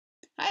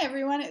Hi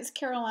everyone, it's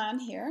Carol Ann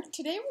here.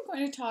 Today we're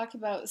going to talk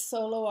about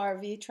solo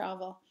RV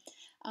travel.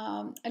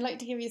 I'd like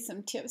to give you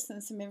some tips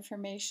and some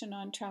information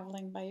on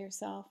traveling by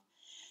yourself.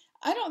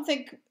 I don't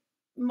think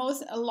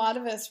a lot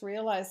of us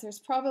realize there's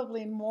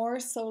probably more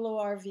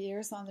solo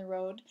RVers on the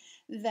road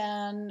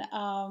than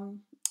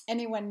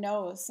anyone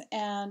knows.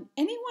 And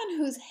anyone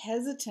who's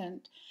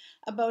hesitant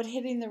about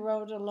hitting the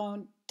road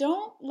alone,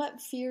 don't let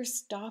fear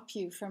stop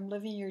you from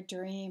living your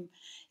dream.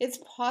 It's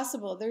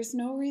possible. There's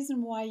no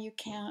reason why you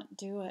can't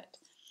do it.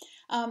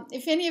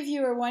 If any of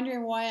you are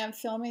wondering why I'm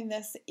filming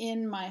this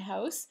in my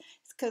house,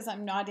 it's because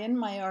I'm not in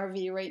my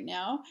RV right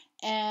now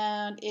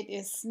and it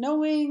is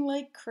snowing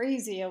like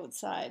crazy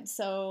outside.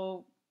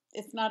 So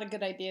it's not a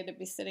good idea to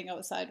be sitting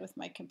outside with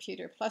my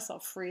computer. Plus I'll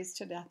freeze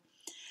to death.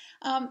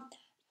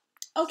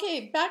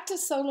 Okay, back to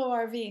solo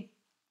RV.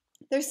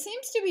 There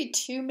seems to be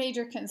two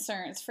major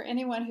concerns for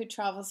anyone who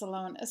travels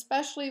alone,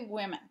 especially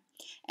women.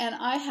 And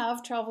I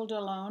have traveled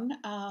alone,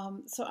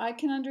 so I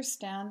can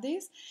understand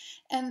these.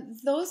 And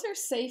those are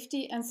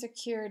safety and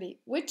security,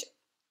 which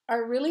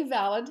are really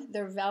valid.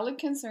 They're valid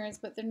concerns,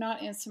 but they're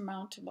not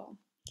insurmountable.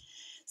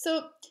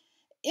 So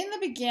in the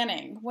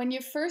beginning, when you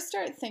first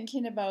start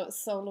thinking about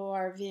solo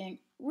RVing,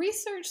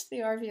 research the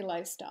RV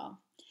lifestyle.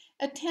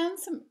 Attend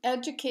some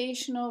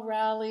educational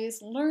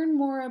rallies, learn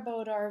more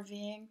about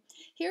RVing.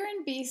 Here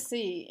in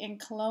BC, in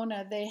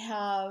Kelowna, they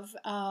have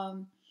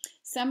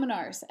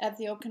seminars at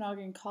the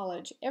Okanagan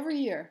College every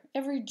year,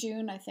 every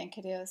June I think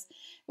it is,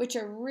 which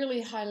are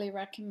really highly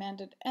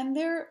recommended. And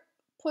they're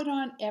put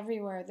on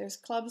everywhere. There's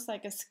clubs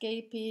like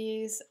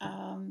Escapees,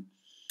 the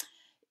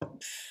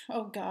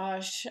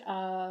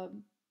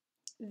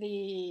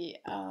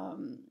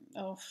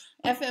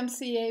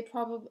FMCA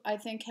probably I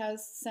think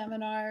has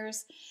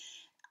seminars.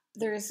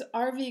 There's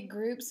RV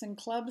groups and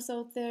clubs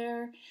out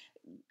there.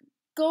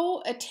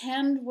 Go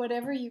attend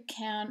whatever you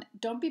can.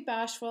 Don't be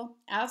bashful.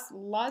 Ask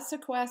lots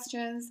of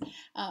questions.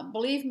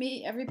 Believe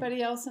me,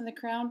 everybody else in the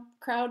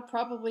crowd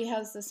probably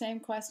has the same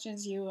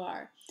questions you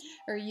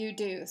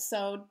do.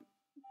 So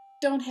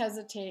don't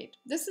hesitate.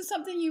 This is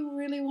something you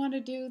really want to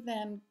do,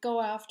 then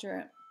go after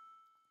it.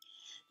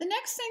 The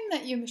next thing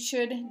that you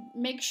should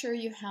make sure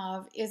you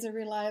have is a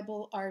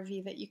reliable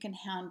RV that you can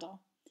handle.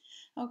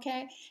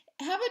 Okay,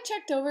 have it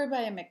checked over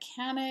by a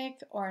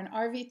mechanic or an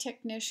RV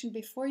technician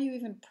before you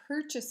even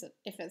purchase it,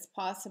 if it's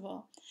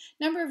possible.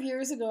 A number of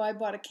years ago, I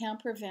bought a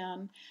camper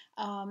van,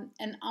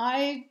 and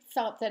I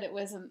felt that it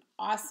was an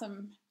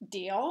awesome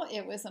deal.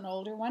 It was an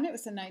older one. It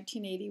was a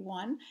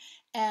 1981,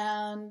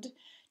 and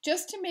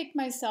just to make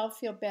myself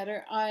feel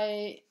better,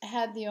 I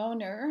had the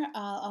owner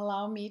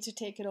allow me to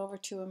take it over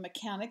to a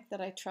mechanic that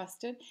I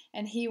trusted,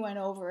 and he went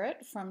over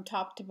it from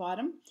top to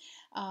bottom,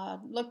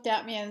 looked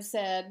at me and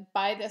said,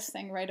 "Buy this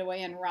thing right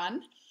away and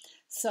run."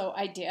 So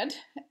I did,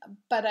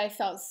 but I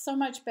felt so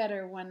much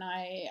better when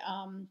I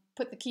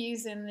put the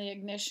keys in the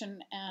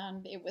ignition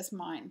and it was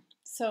mine.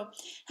 So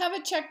have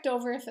it checked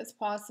over if it's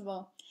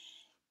possible.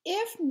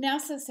 If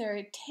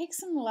necessary, take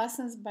some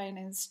lessons by an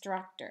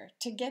instructor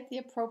to get the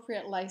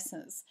appropriate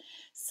license.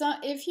 So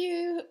if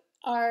you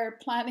are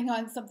planning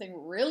on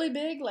something really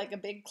big, like a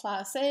big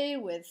Class A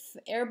with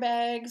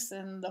airbags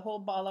and the whole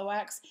ball of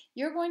wax,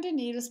 you're going to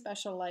need a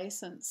special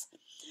license.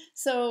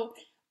 So,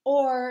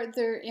 or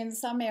in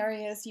some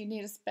areas, you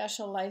need a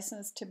special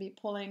license to be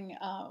pulling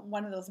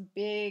one of those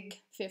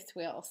big fifth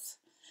wheels.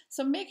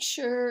 So make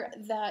sure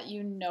that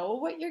you know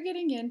what you're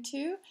getting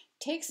into.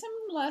 Take some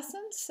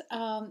lessons.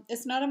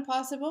 It's not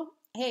impossible.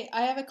 Hey,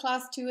 I have a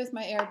Class 2 with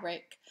my air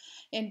brake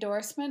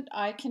endorsement.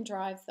 I can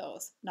drive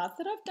those. Not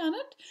that I've done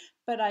it,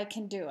 but I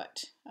can do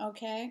it.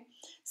 Okay?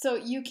 So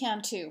you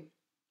can too.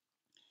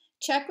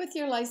 Check with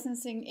your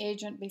licensing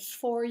agent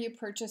before you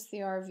purchase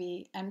the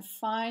RV and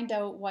find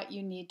out what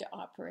you need to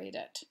operate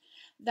it.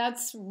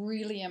 That's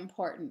really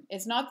important.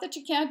 It's not that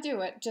you can't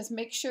do it, just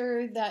make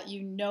sure that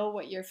you know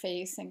what you're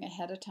facing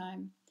ahead of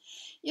time.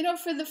 You know,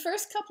 for the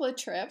first couple of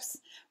trips,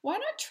 why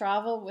not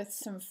travel with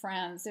some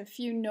friends? If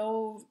you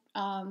know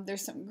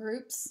there's some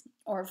groups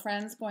or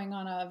friends going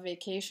on a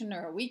vacation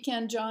or a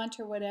weekend jaunt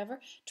or whatever,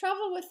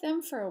 travel with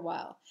them for a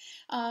while,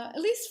 at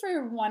least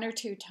for 1 or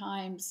 2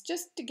 times,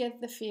 just to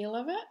get the feel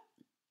of it.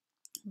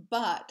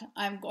 But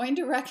I'm going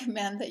to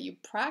recommend that you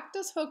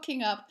practice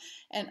hooking up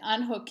and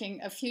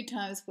unhooking a few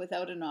times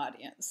without an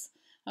audience.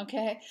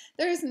 Okay?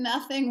 There's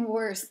nothing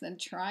worse than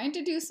trying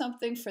to do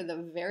something for the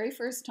very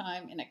first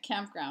time in a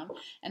campground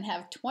and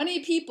have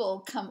 20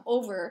 people come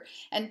over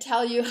and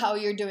tell you how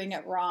you're doing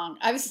it wrong.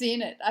 I've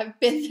seen it. I've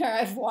been there.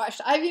 I've watched.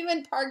 I've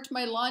even parked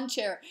my lawn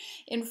chair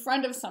in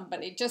front of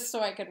somebody just so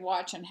I could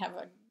watch and have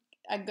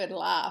a good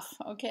laugh,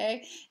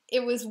 okay?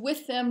 It was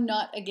with them,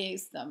 not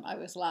against them. I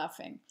was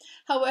laughing.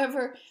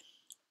 However,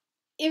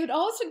 it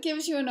also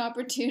gives you an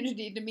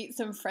opportunity to meet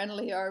some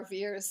friendly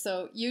RVers,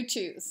 so you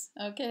choose,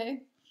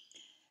 okay?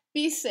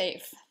 Be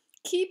safe.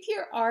 Keep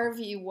your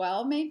RV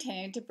well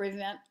maintained to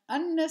prevent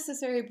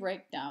unnecessary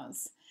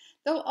breakdowns.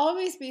 There'll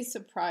always be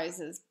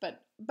surprises,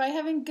 but by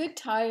having good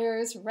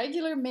tires,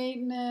 regular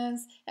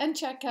maintenance, and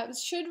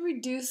checkups should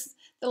reduce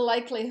the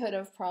likelihood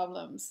of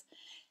problems.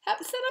 Set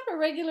up a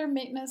regular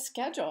maintenance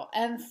schedule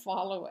and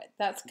follow it.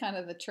 That's kind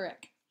of the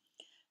trick.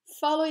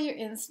 Follow your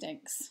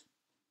instincts.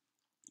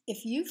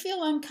 If you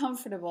feel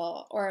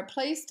uncomfortable or a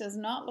place does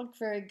not look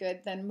very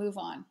good, then move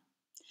on.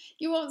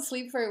 You won't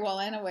sleep very well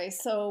anyway,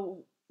 so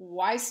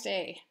why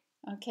stay?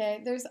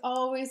 Okay, there's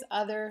always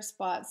other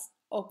spots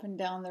open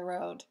down the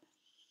road.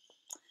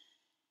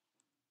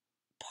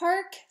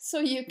 Park so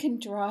you can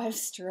drive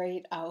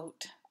straight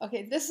out.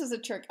 Okay, this is a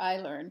trick I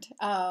learned,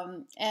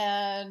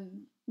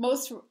 and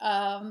most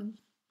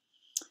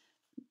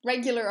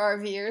regular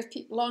RVers,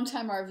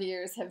 long-time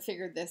RVers have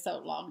figured this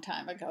out long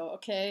time ago,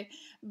 okay?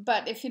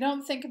 But if you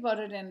don't think about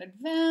it in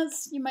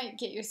advance, you might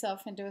get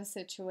yourself into a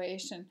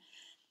situation.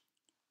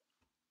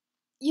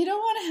 You don't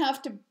want to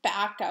have to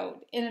back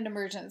out in an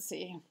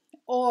emergency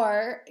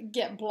or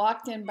get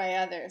blocked in by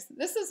others.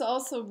 This is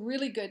also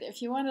really good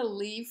if you want to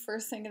leave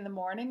first thing in the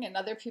morning and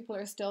other people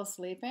are still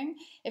sleeping.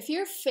 If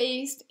you're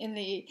faced in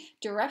the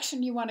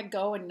direction you want to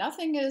go and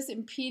nothing is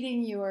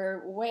impeding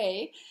your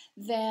way,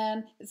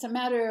 then it's a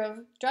matter of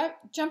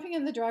jumping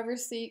in the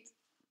driver's seat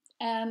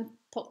and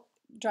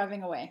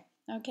driving away,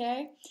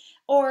 okay?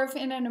 Or if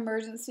in an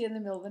emergency in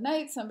the middle of the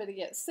night somebody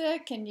gets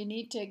sick and you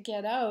need to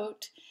get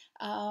out,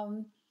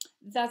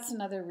 that's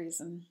another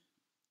reason.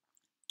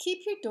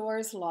 Keep your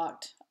doors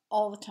locked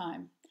all the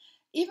time.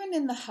 Even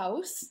in the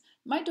house,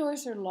 my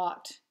doors are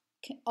locked,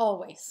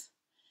 always.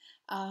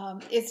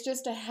 It's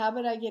just a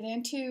habit I get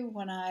into.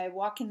 When I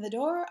walk in the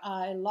door,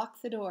 I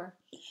lock the door.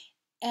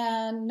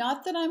 And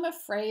not that I'm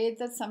afraid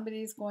that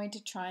somebody's going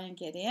to try and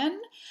get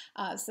in.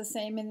 It's the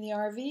same in the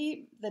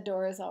RV. The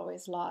door is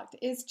always locked.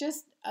 It's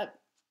just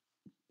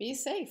be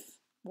safe.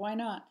 Why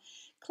not?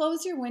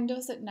 Close your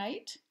windows at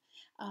night.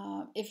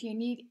 If you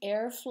need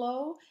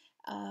airflow,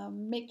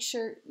 make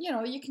sure,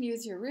 you can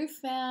use your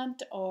roof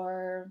vent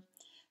or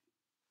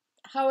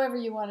however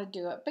you want to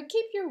do it, but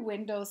keep your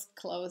windows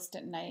closed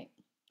at night.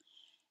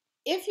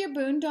 If you're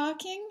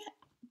boondocking,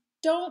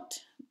 don't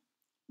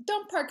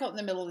park out in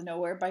the middle of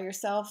nowhere by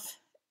yourself.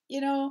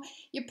 You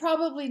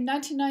probably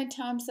 99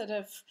 times out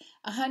of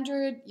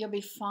 100, you'll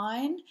be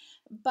fine,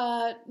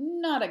 but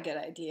not a good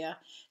idea.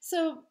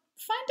 So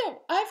find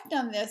out, I've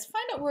done this,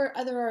 find out where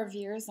other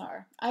RVers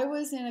are. I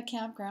was in a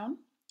campground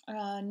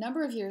a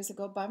number of years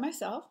ago by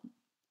myself,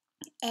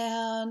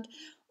 and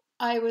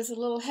I was a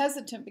little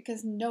hesitant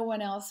because no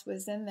one else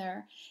was in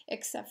there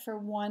except for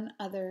one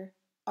other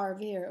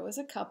RVer. It was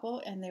a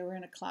couple and they were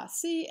in a Class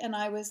C and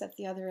I was at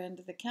the other end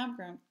of the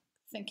campground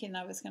thinking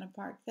I was going to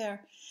park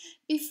there.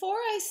 Before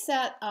I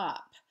set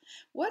up,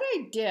 what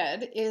I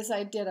did is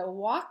I did a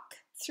walk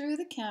through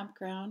the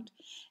campground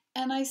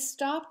and I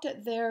stopped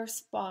at their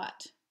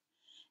spot.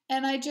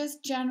 And I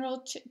just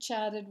general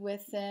chit-chatted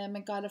with them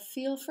and got a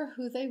feel for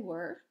who they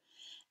were.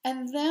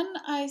 And then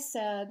I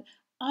said,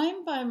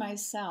 I'm by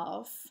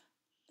myself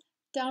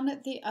down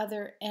at the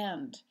other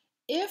end.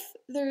 If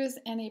there's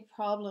any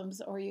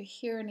problems or you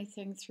hear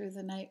anything through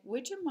the night,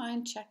 would you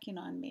mind checking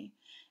on me?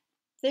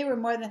 They were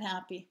more than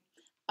happy.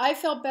 I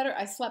felt better.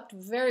 I slept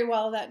very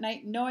well that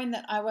night, knowing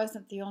that I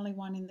wasn't the only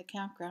one in the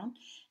campground.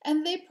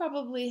 And they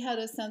probably had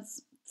a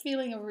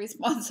feeling of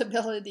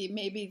responsibility,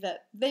 maybe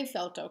that they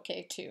felt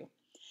okay too.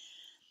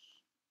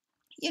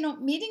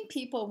 Meeting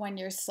people when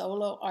you're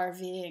solo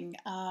RVing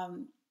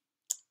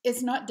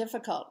is not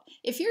difficult.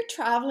 If you're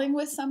traveling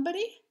with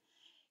somebody,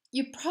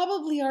 you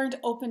probably aren't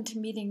open to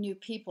meeting new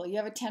people. You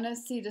have a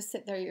tendency to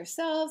sit there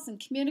yourselves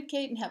and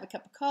communicate and have a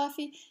cup of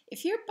coffee.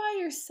 If you're by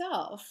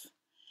yourself,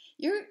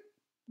 you're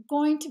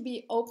going to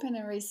be open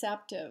and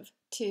receptive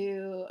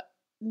to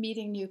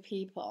meeting new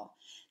people.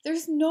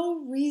 There's no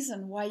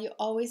reason why you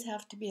always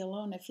have to be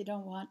alone if you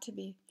don't want to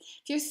be.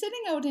 If you're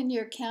sitting out in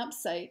your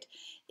campsite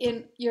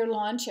in your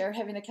lawn chair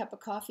having a cup of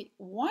coffee,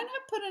 why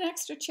not put an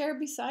extra chair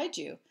beside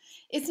you?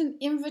 It's an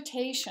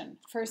invitation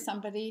for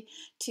somebody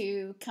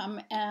to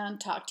come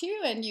and talk to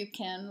you, and you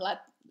can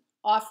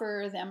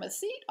offer them a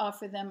seat,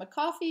 offer them a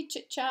coffee,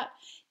 chit chat.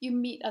 You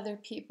meet other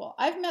people.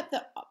 I've met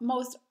the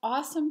most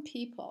awesome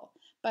people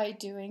by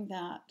doing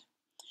that.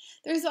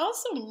 There's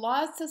also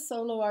lots of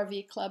solo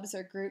RV clubs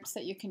or groups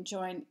that you can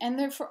join, and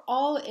they're for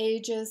all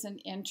ages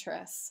and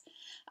interests.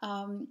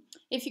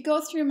 If you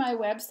go through my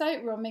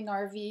website,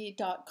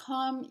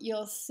 roamingrv.com,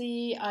 you'll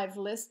see I've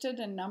listed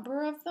a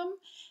number of them.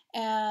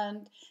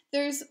 And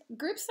there's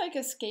groups like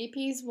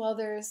Escapees. Well,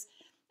 there's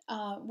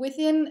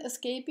within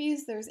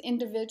Escapees, there's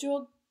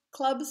individual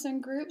clubs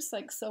and groups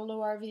like solo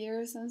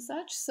RVers and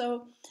such.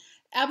 So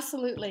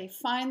absolutely,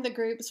 find the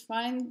groups,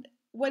 find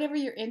whatever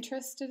you're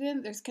interested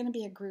in. There's going to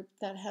be a group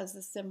that has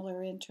a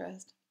similar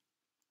interest.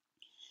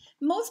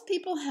 Most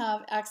people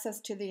have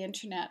access to the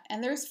internet,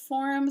 and there's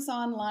forums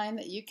online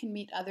that you can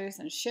meet others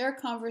and share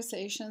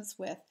conversations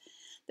with.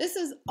 This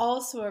is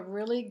also a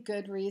really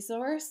good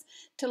resource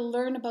to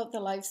learn about the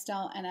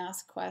lifestyle and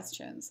ask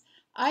questions.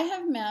 I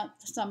have met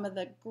some of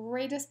the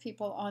greatest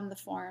people on the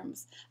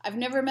forums. I've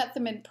never met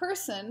them in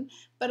person,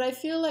 but I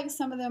feel like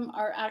some of them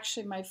are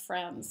actually my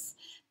friends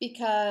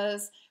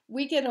because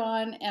we get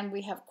on and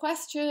we have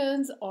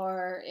questions,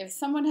 or if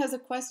someone has a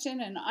question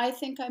and I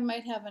think I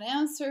might have an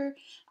answer,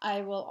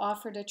 I will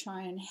offer to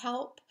try and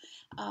help.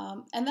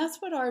 And that's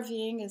what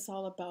RVing is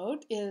all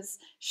about, is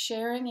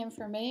sharing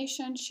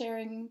information,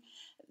 sharing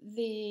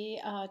the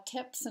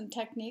tips and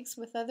techniques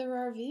with other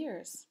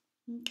RVers.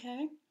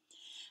 Okay.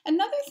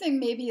 Another thing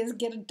maybe is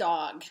get a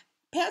dog.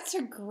 Pets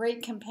are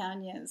great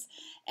companions.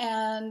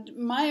 And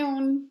my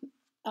own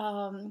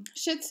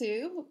Shih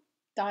Tzu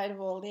died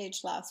of old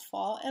age last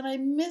fall, and I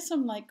miss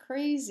him like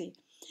crazy.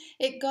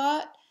 It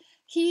got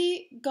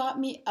he got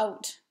me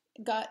out,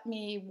 got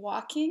me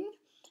walking.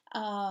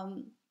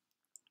 Um,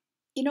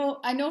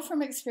 I know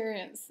from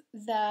experience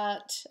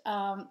that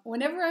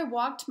whenever I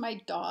walked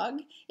my dog,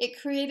 it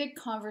created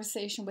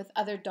conversation with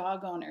other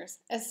dog owners,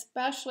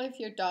 especially if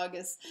your dog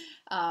is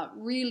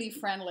really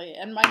friendly.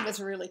 And mine was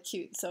really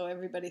cute, so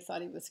everybody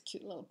thought he was a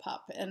cute little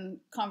pup, and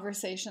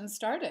conversation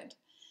started.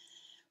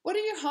 What are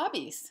your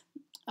hobbies?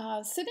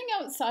 Sitting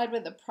outside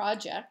with a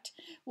project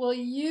will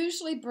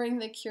usually bring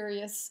the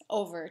curious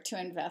over to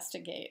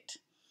investigate.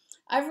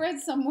 I've read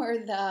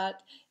somewhere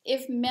that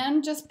if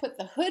men just put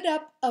the hood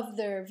up of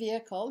their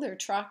vehicle, their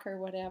truck or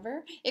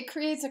whatever, it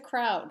creates a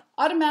crowd.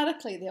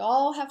 Automatically, they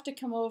all have to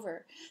come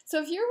over.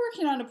 So if you're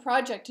working on a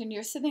project and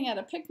you're sitting at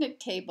a picnic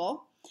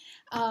table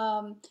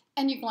and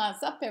you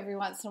glance up every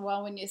once in a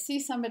while when you see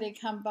somebody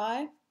come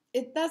by,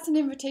 that's an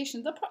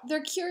invitation.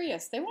 They're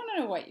curious. They want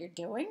to know what you're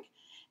doing.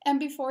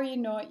 And before you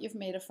know it, you've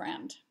made a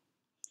friend.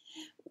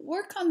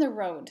 Work on the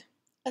road,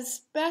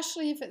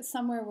 especially if it's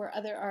somewhere where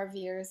other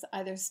RVers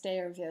either stay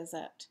or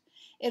visit.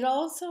 It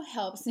also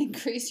helps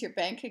increase your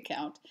bank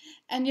account,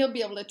 and you'll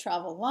be able to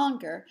travel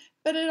longer,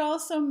 but it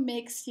also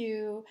makes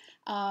you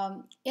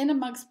in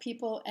amongst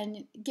people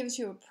and gives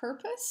you a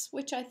purpose,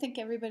 which I think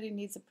everybody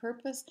needs a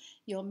purpose.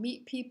 You'll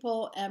meet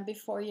people, and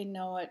before you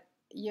know it,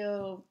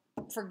 you'll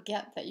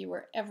forget that you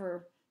were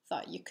ever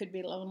thought you could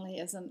be lonely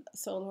as a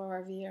solo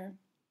RVer.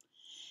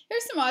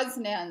 Here's some odds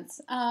and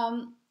ends.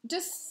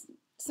 Just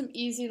some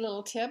easy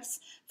little tips.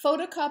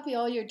 Photocopy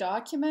all your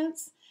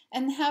documents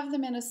and have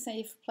them in a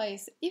safe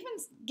place. Even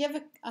give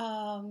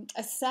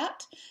a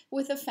set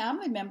with a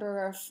family member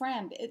or a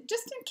friend,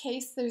 just in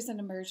case there's an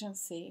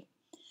emergency.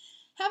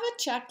 Have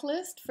a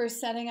checklist for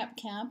setting up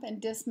camp and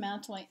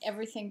dismantling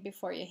everything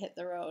before you hit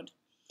the road.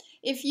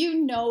 If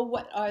you know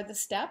what are the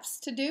steps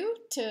to do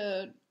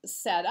to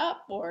set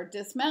up or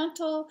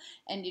dismantle,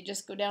 and you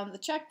just go down the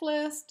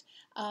checklist,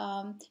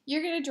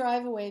 you're going to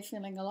drive away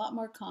feeling a lot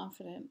more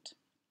confident.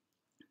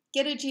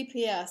 Get a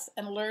GPS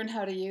and learn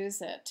how to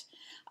use it.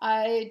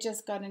 I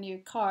just got a new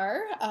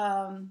car,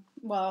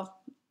 a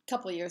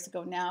couple of years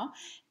ago now,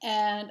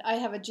 and I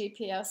have a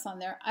GPS on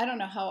there. I don't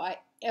know how I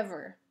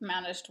ever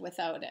managed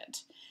without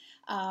it.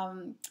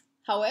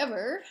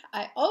 However,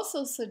 I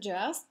also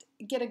suggest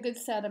get a good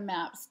set of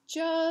maps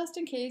just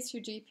in case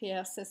your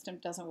GPS system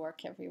doesn't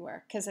work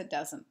everywhere, because it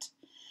doesn't.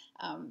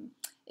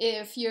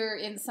 If you're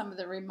in some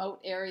remote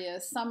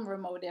areas,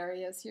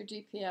 your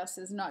GPS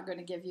is not going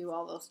to give you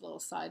all those little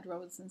side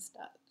roads and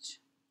such.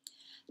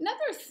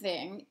 Another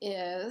thing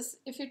is,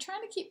 if you're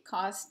trying to keep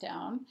costs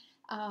down,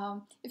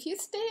 if you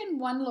stay in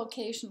one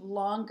location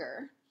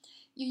longer,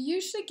 you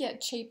usually get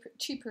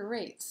cheaper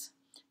rates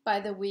by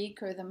the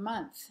week or the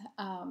month.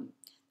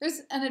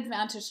 There's an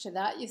advantage to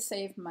that. You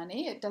save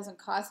money. It doesn't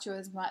cost you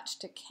as much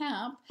to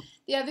camp.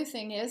 The other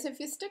thing is, if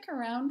you stick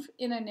around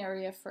in an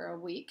area for a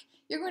week,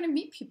 you're going to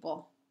meet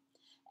people.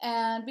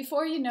 And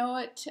before you know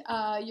it,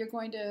 you're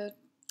going to,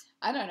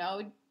 I don't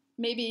know,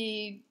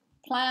 maybe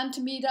plan to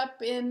meet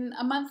up in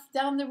a month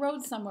down the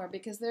road somewhere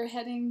because they're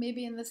heading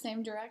maybe in the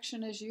same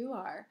direction as you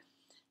are.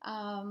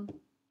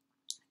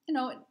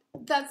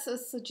 That's a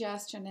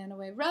suggestion in a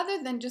way.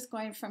 Rather than just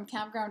going from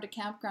campground to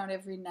campground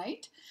every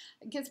night,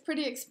 it gets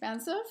pretty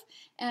expensive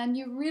and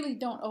you really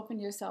don't open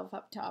yourself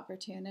up to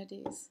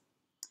opportunities.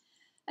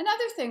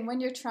 Another thing, when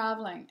you're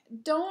traveling,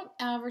 don't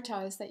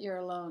advertise that you're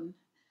alone.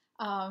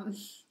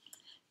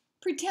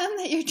 Pretend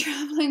that you're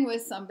traveling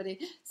with somebody.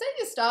 Say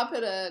you stop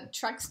at a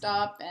truck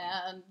stop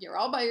and you're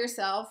all by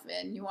yourself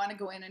and you want to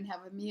go in and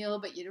have a meal,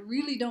 but you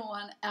really don't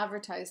want to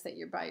advertise that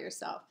you're by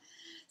yourself.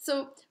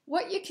 So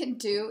what you can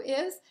do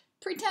is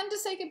pretend to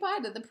say goodbye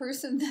to the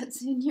person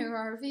that's in your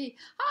RV.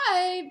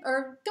 Hi,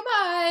 or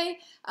goodbye.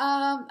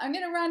 I'm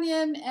going to run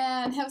in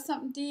and have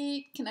something to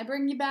eat. Can I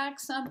bring you back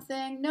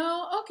something?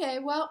 No? Okay,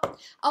 well,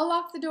 I'll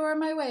lock the door on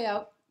my way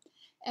out.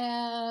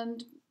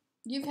 And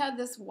you've had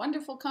this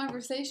wonderful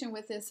conversation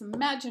with this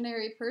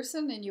imaginary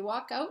person, and you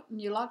walk out and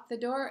you lock the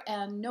door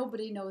and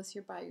nobody knows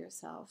you're by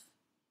yourself.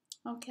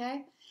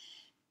 Okay?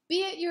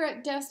 Be at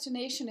your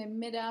destination in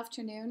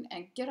mid-afternoon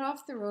and get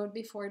off the road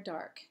before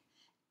dark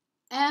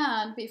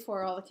and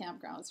before all the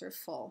campgrounds are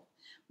full.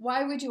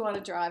 Why would you want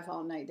to drive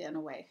all night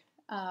anyway?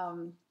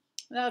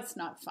 That's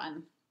not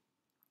fun.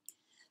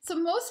 So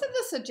most of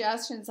the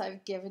suggestions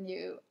I've given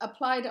you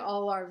apply to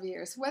all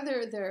RVers,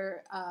 whether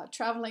they're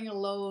traveling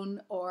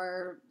alone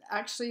or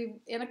actually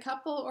in a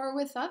couple or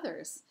with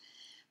others.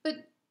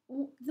 But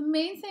the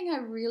main thing I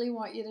really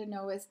want you to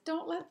know is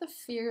don't let the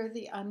fear of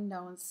the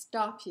unknown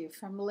stop you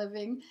from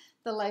living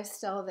the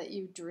lifestyle that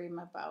you dream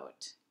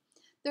about.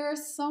 There are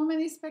so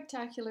many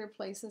spectacular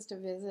places to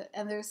visit,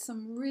 and there's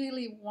some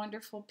really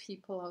wonderful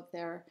people out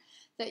there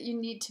that you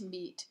need to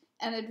meet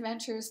and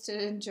adventures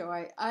to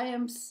enjoy. I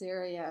am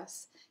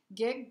serious.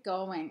 Get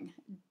going.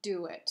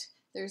 Do it.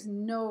 There's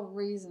no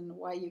reason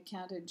why you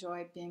can't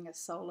enjoy being a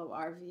solo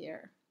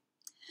RVer.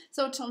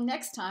 So, till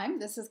next time,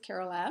 this is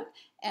Carol Ann,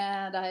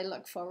 and I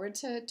look forward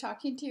to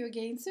talking to you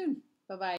again soon. Bye bye.